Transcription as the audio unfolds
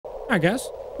Hi guys,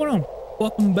 what's going on?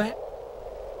 Welcome back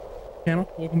channel.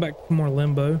 Welcome back to more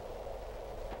Limbo.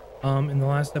 In the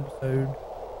last episode,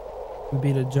 we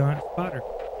beat a giant spider,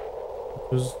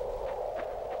 which was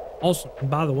awesome. And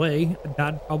by the way, I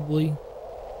died probably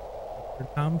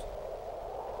 100 times.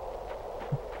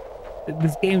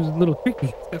 This game's a little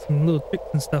tricky. It's got some little tricks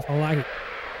and stuff. I like it.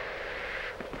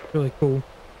 It's really cool.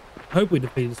 I hope we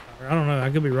defeated the spider. I don't know. I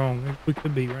could be wrong. We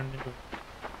could be running into it.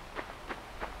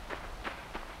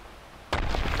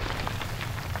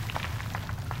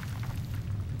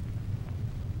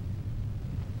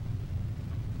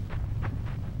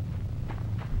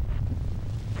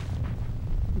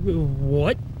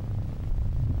 What?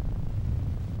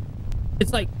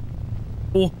 It's like,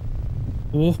 oh,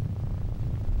 oh.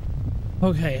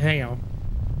 Okay, hang on.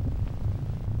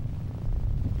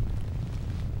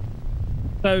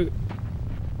 So, I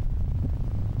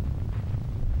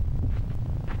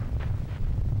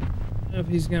don't know if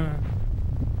he's gonna.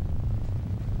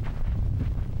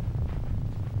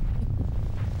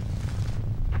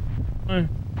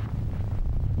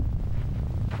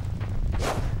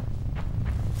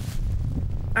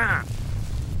 Ah!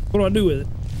 What do I do with it?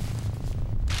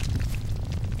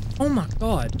 Oh my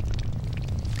god.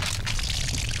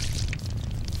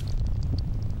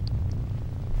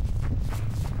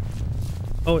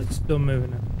 Oh, it's still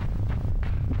moving it.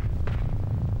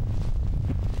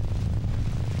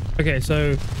 Okay,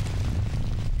 so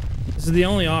this is the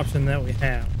only option that we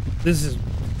have. This is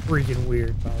freaking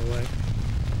weird, by the way.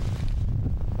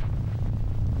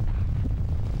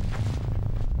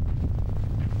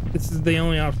 This is the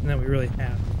only option that we really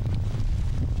have.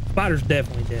 Spider's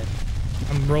definitely dead.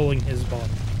 I'm rolling his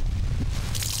body.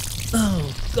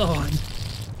 Oh god.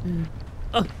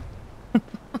 Oh.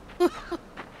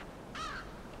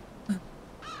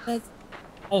 That's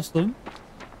awesome,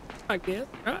 I guess.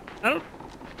 I don't.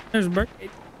 There's a birthday.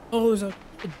 Oh, there's a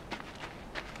kid.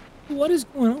 What is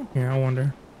going on here? I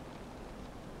wonder.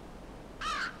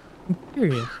 I'm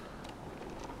curious.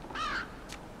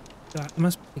 God, am I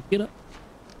supposed to get up?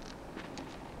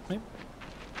 Maybe.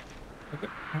 Okay.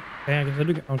 Okay, I guess I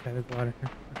do get. Okay, there's a ladder here.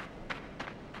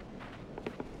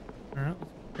 All right,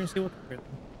 let's see what's here.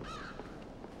 I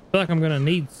feel like I'm gonna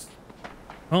need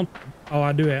something. Oh,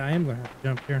 I do. I am gonna have to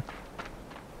jump here.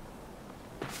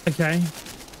 Okay.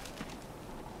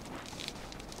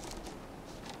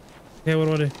 Okay, what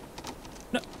do I do?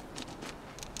 No.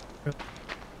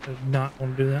 I did not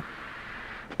want to do that.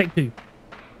 Take two.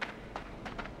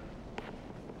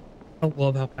 I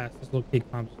love how fast this little kid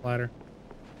climbs the ladder.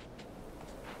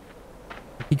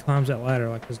 He climbs that ladder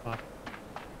like his life.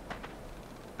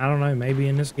 I don't know. Maybe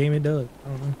in this game it does. I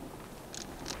don't know.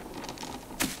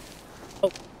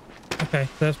 Oh. Okay,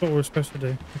 that's what we're supposed to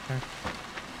do. Okay.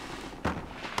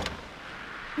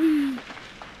 Whee.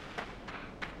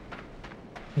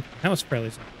 Okay, that was fairly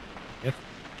simple. Yes.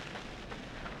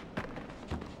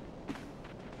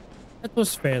 That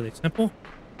was fairly simple.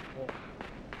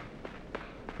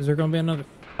 Is there gonna be another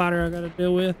spider I gotta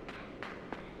deal with?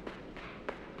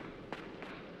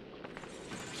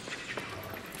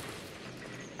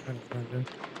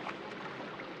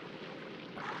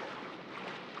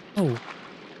 Oh.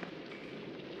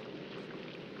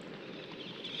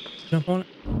 Jump on it.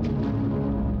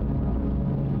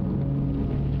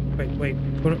 Wait.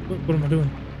 What am I doing?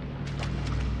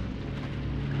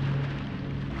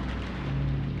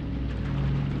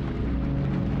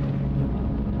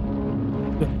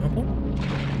 Jump on?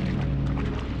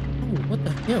 Oh, what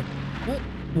the hell?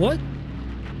 What?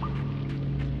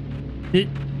 Did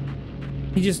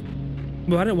he just...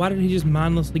 Why did he just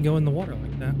mindlessly go in the water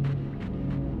like that?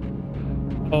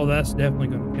 Oh, that's definitely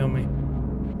gonna kill me.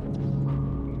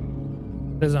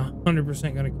 That's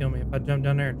 100% gonna kill me if I jump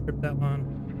down there and trip that line.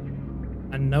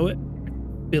 I know it. I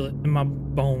can feel it in my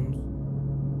bones.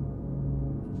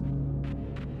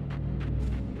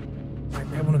 I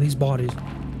grab one of these bodies.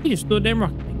 He just threw a damn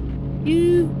rock at me.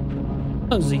 You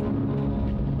fuzzy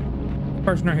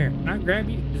person right here. Can I grab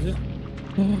you? Is this?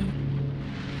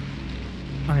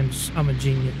 I'm a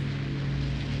genius.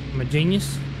 I'm a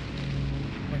genius.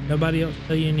 Let nobody else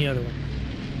tell you any other way.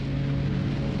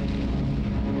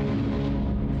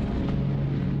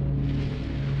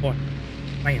 Boy,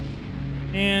 bam,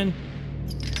 and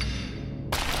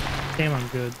damn, I'm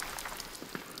good.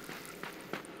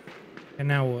 And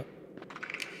now what?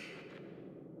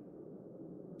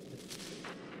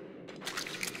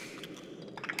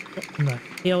 What in the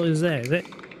hell is that? Is that?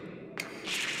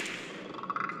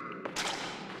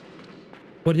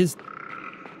 What is the person?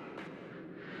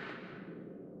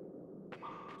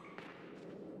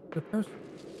 The person.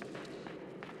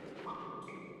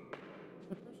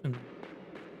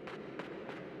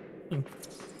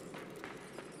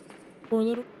 Poor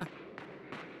little guy.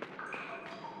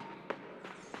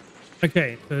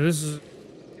 Okay, so this is.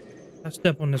 I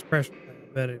step on this pressure plate.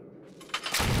 I bet it.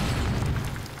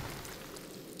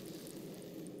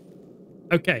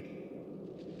 Okay.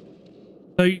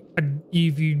 So I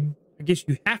guess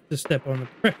you have to step on the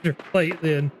pressure plate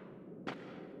then.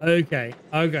 Okay.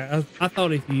 Okay. I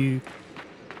thought if you.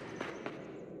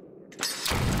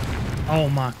 Oh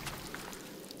my.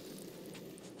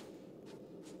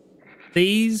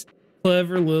 These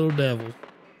clever little devils.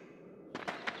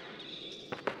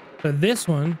 So this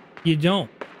one, you don't.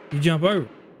 You jump over.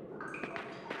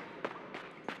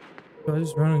 Do I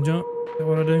just run and jump? Is that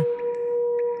what I do?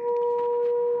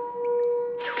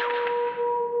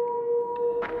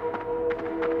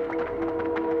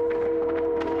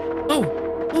 Oh!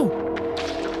 Oh!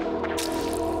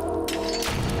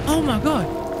 Oh my god!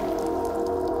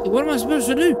 What am I supposed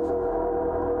to do?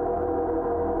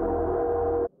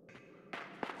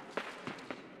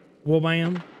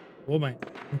 Whoa-bam. Whoa-bam.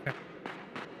 Okay.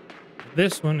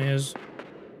 This one is...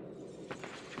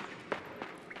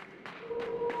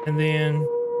 And then...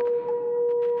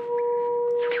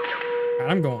 Alright,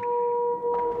 I'm going.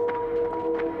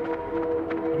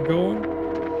 I'm going.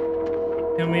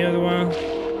 Tell me otherwise.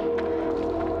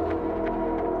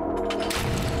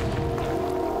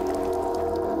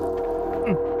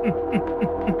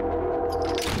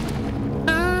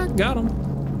 I got him.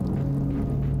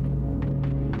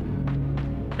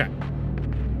 Okay.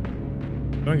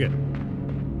 Doing good.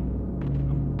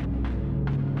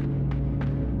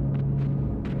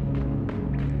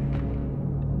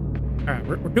 All right,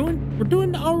 we're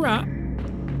doing all right.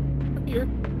 Up here.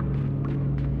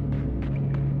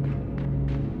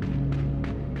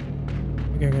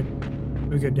 Okay, do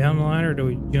we go down the line or do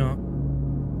we jump?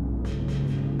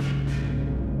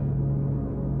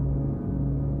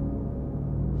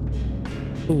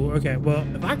 Ooh, okay. Well,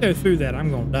 if I go through that, I'm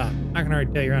gonna die. I can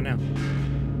already tell you right now.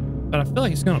 But I feel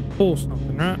like it's gonna pull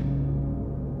something, right?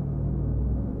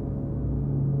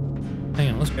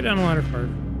 Hang on, let's go down the ladder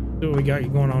first. See what we got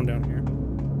going on down here.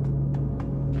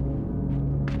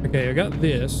 Okay, I got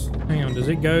this. Hang on, does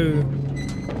it go?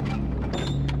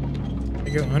 Does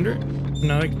it go under it?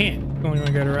 No, it can't. It's only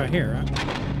gonna go to right here, right?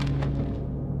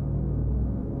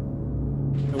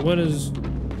 So what is?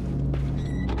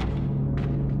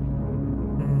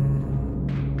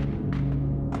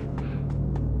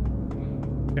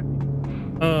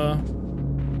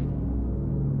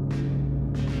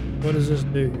 What does this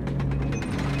do here?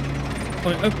 Oh,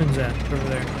 it opens that over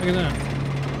there. Look at that.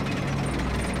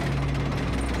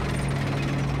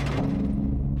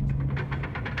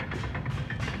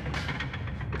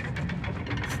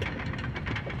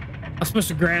 I was supposed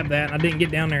to grab that. I didn't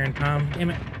get down there in time. Damn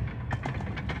it.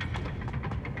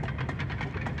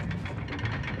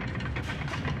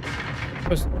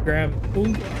 Supposed to grab it.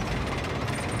 Ooh.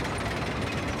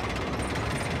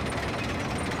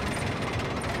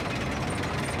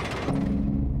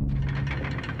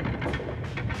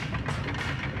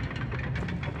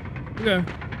 Okay.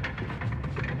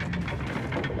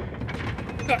 No.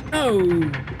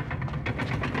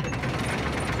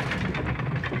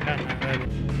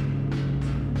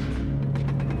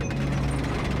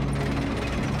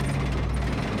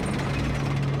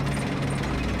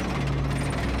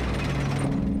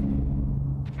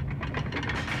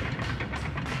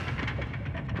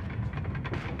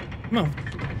 Come on.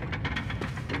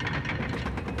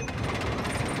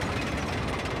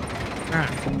 All right.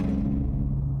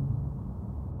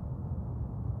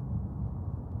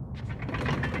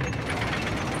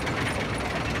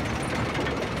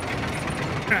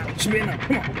 Should be enough.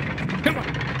 Come on. Come on.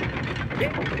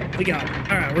 Yeah, we got it.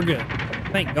 All right, we're good.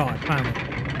 Thank God, finally.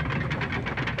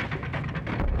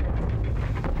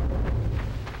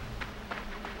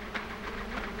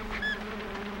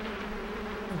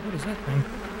 Oh, what is that thing?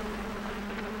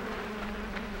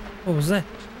 What was that?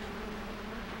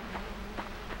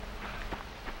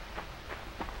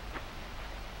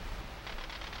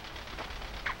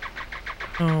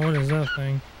 Oh, what is that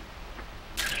thing?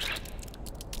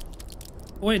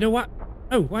 Wait, no, what?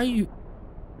 Oh, why are you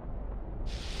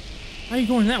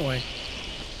going that way?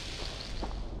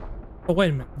 Oh, wait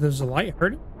a minute. Does the light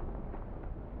hurt it?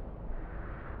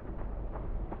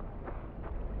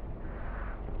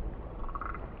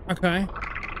 Okay.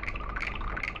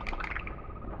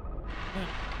 Yeah.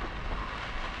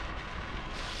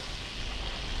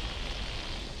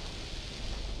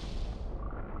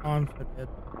 Oh, I'm so dead.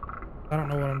 I don't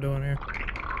know what I'm doing here.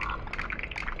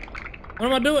 What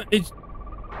am I doing? It's...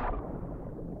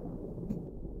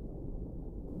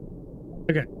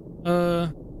 Okay.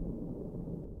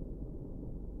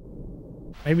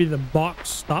 Maybe the box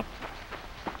stopped.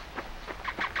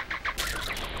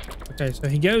 Okay, so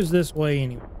he goes this way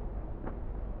anyway.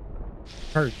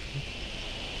 Hurt.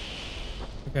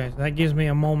 Okay, so that gives me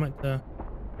a moment to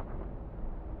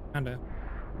kind of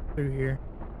through here.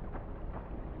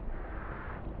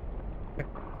 Okay,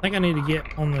 I think I need to get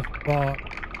on this box.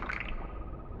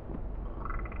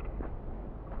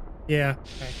 Yeah,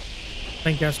 okay. I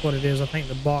think that's what it is. I think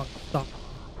the box stopped.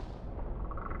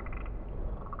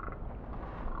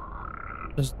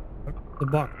 Does the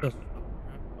box does stop,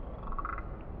 right?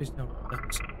 Please tell me it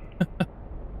does.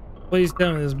 Please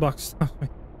tell me this box stops me.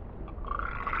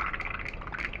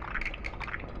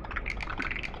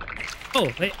 Oh,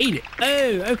 they ate it.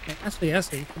 Oh, okay. I see, I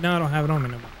see. Now I don't have it on me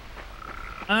no more.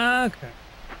 Okay.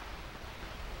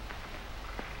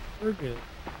 We're good.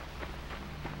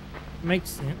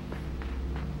 Makes sense.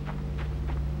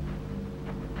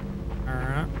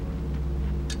 Alright.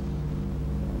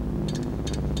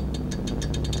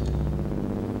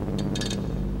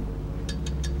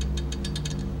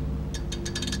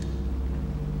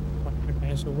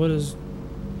 Okay, so what is...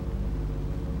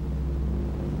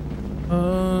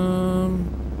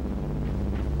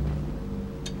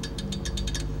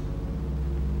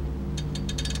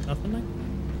 Nothing like that?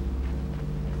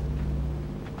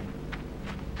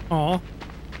 Aw.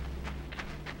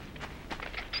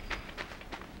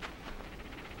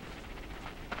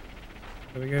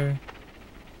 There we go.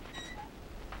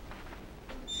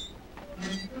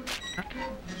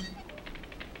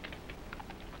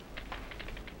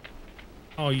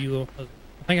 Oh, you little pussy.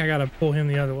 I think I gotta pull him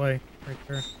the other way. Right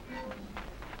there.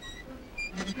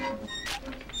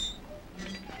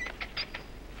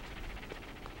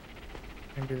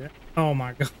 Can't do that. Oh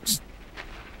my gosh.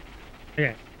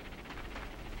 Okay.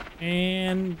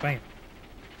 And bam.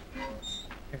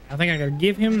 Okay, I think I gotta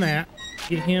give him that.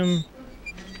 Get him.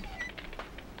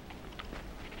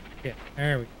 Yeah,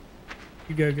 there we go.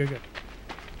 You go, go, go.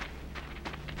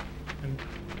 And...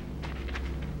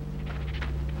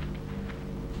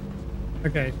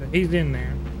 Okay, so he's in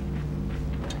there.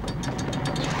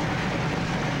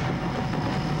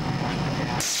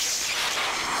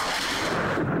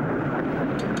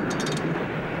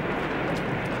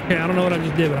 Okay, I don't know what I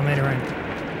just did, but I made it rain.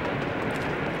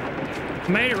 I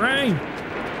made it rain!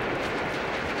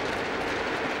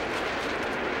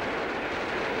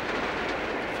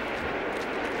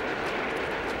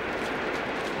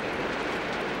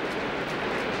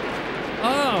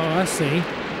 Oh, I see.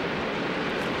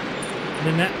 And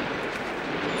then that...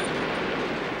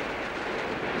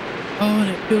 Oh,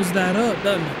 and it fills that up,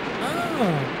 doesn't it?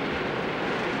 Oh!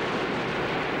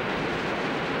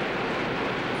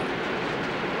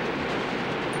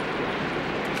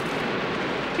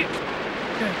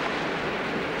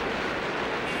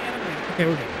 Okay,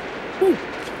 we're good. Woo.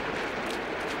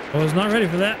 I was not ready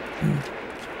for that.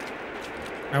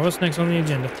 Alright, what's next on the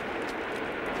agenda?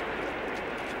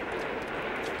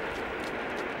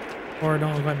 Or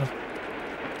don't look like nothing.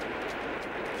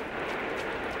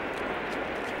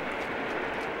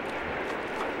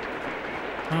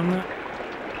 I'm not.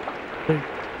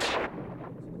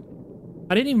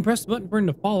 I didn't even press the button for him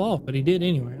to fall off, but he did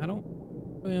anyway. I don't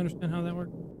really understand how that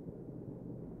works.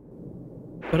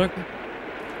 But okay.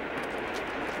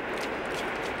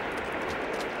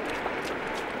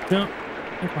 Jump.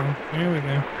 No problem. There we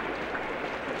go.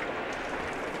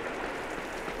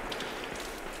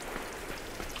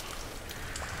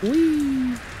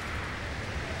 Whee!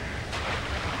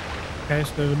 Okay,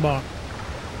 so there's a box.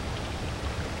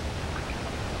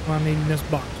 What am I needing this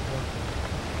box for?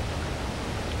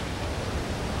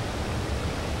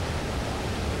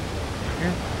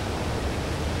 Here.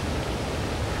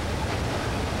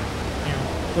 Yeah.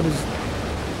 What is...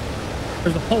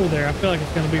 There's a hole there. I feel like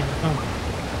it's going to be for something.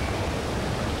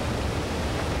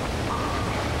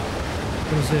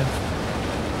 What is this?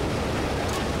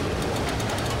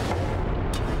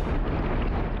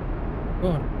 Go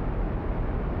on.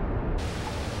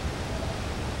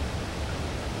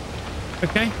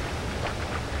 Okay.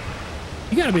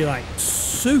 You gotta be like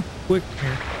super quick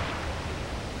here.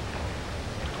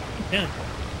 Yeah.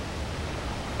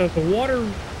 So if the water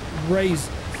raises,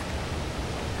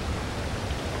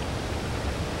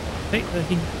 I think that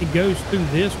he goes through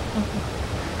this.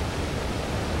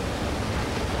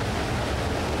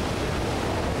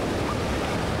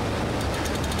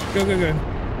 Go, go, go.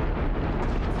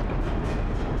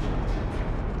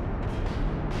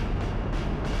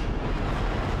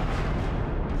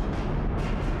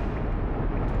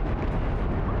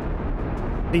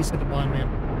 He said the blind man.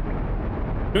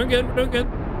 Doing good, we're doing good.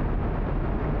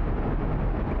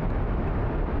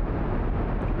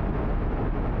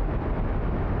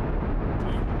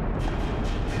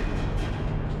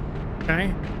 Okay.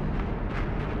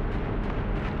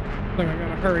 Looks like I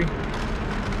gotta hurry.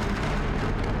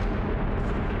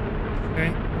 Okay.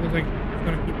 Looks like it's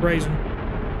gonna keep raising.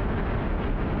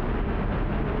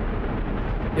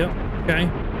 Yep. Okay.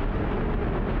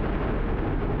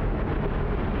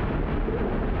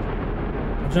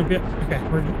 I'll jump yet? Okay.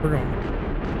 We're going.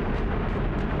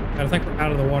 I think we're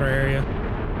out of the water area.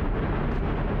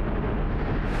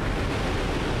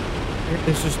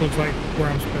 This just looks like where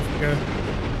I'm supposed to go.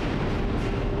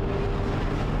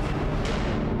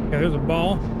 Okay, there's a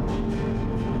ball.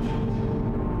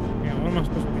 Yeah, what am I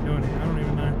supposed to be doing here? I don't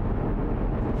even know.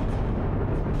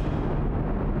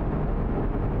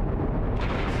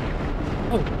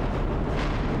 Oh.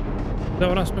 Is that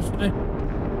what I'm supposed to do?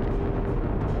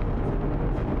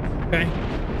 Okay.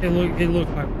 It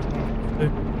looked like what I'm supposed to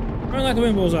do. Run like the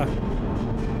wind bullseye.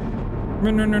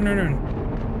 Run, run, run, run, run.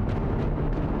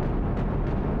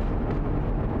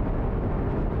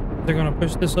 Is it gonna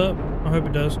push this up? I hope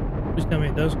it does. Please tell me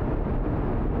it does.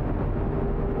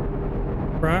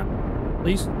 Right?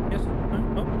 Please? Yes?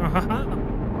 No? Oh, ha ha.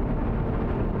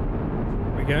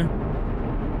 There we go.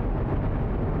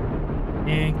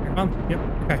 And come on. Yep.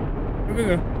 Okay. Here we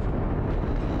go.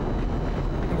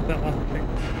 Look at that last thing.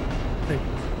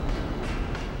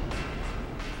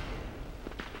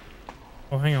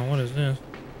 Oh, hang on. What is this?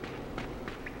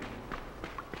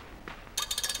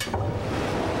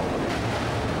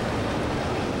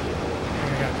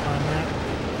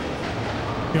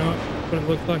 What it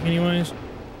looks like anyways.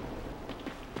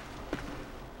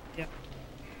 Yep.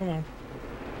 Come on.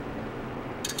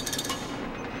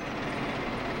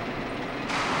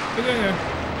 Okay.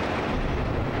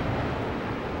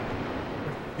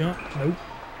 Jump. Nope.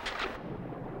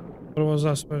 What was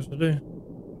I supposed to do?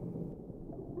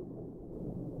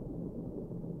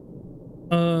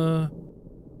 I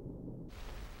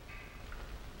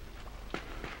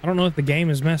don't know if the game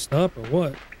is messed up or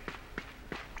what.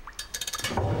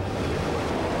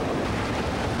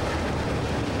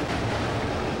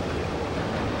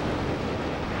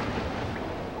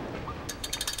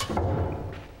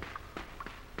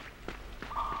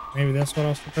 Maybe that's what I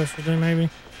was supposed to do, maybe?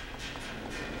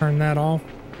 Turn that off.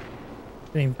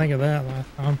 Didn't even think of that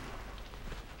last time.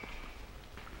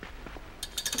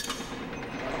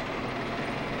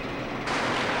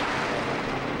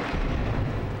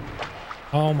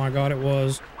 Oh my god, it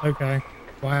was. Okay.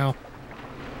 Wow.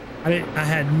 I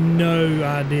had no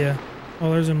idea.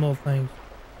 Oh, there's some little things.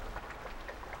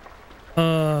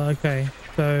 Okay.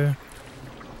 So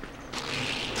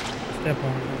step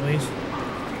on it at least.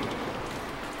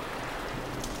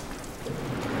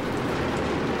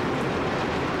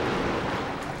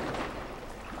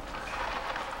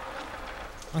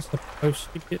 Am I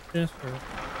supposed to get this or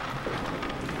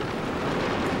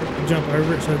jump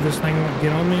over it so this thing won't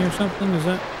get on me or something? Is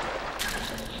that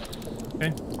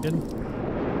okay? Good.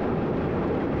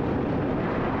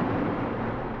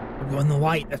 We're going the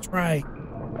light. That's right.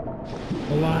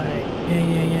 The light.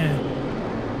 Yeah.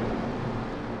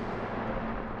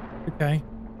 Okay.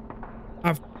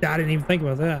 I didn't even think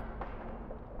about that.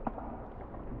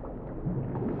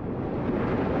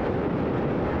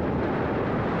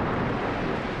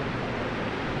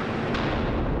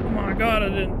 God,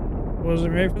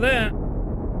 wasn't ready for that.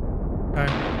 Okay.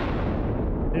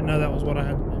 Didn't know that was what I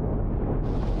had to do.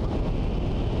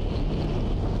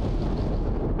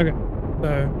 Okay,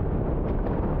 so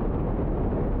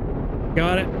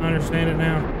got it. I understand it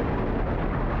now.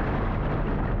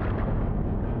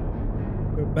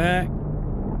 Go back.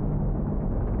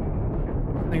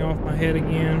 Thing off my head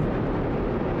again.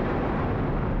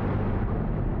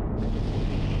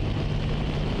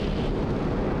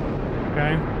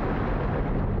 Okay.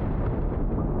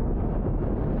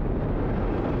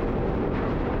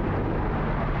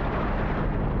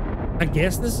 I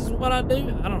guess this is what I do.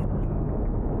 I don't know.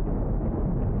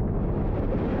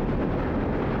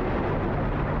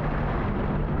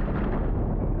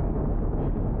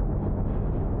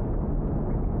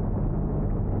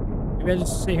 Maybe I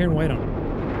just sit here and wait on it.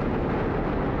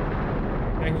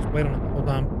 I can just wait on it the whole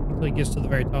time until it gets to the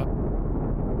very top.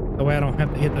 That way I don't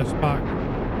have to hit those spots.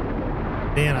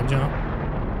 Then I jump.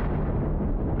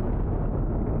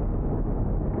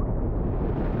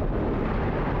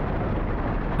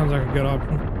 Sounds like a good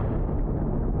option.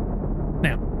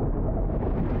 Now.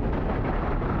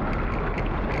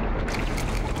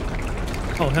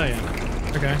 Oh, hell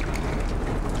yeah. Okay.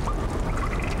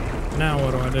 Now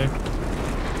what do I do?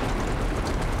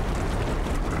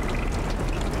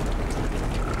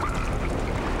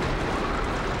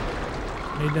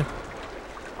 Need to...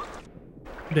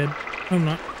 I'm dead. I'm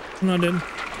not. I'm not dead.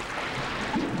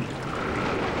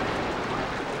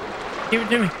 Give it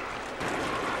to me.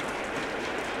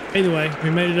 Either way, we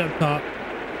made it up top.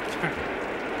 All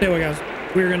right. Tell you what, guys,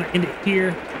 we're gonna end it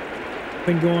here.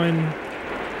 Been going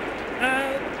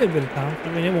a good bit of time.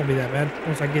 I mean, it won't be that bad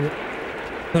once I get it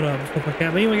put up and stuff like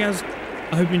that. But anyway, guys,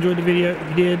 I hope you enjoyed the video. If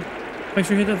you did, make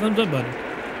sure you hit that thumbs up button.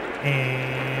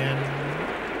 And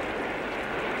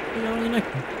see y'all in the next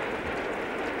one.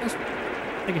 Guys,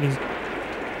 take it easy.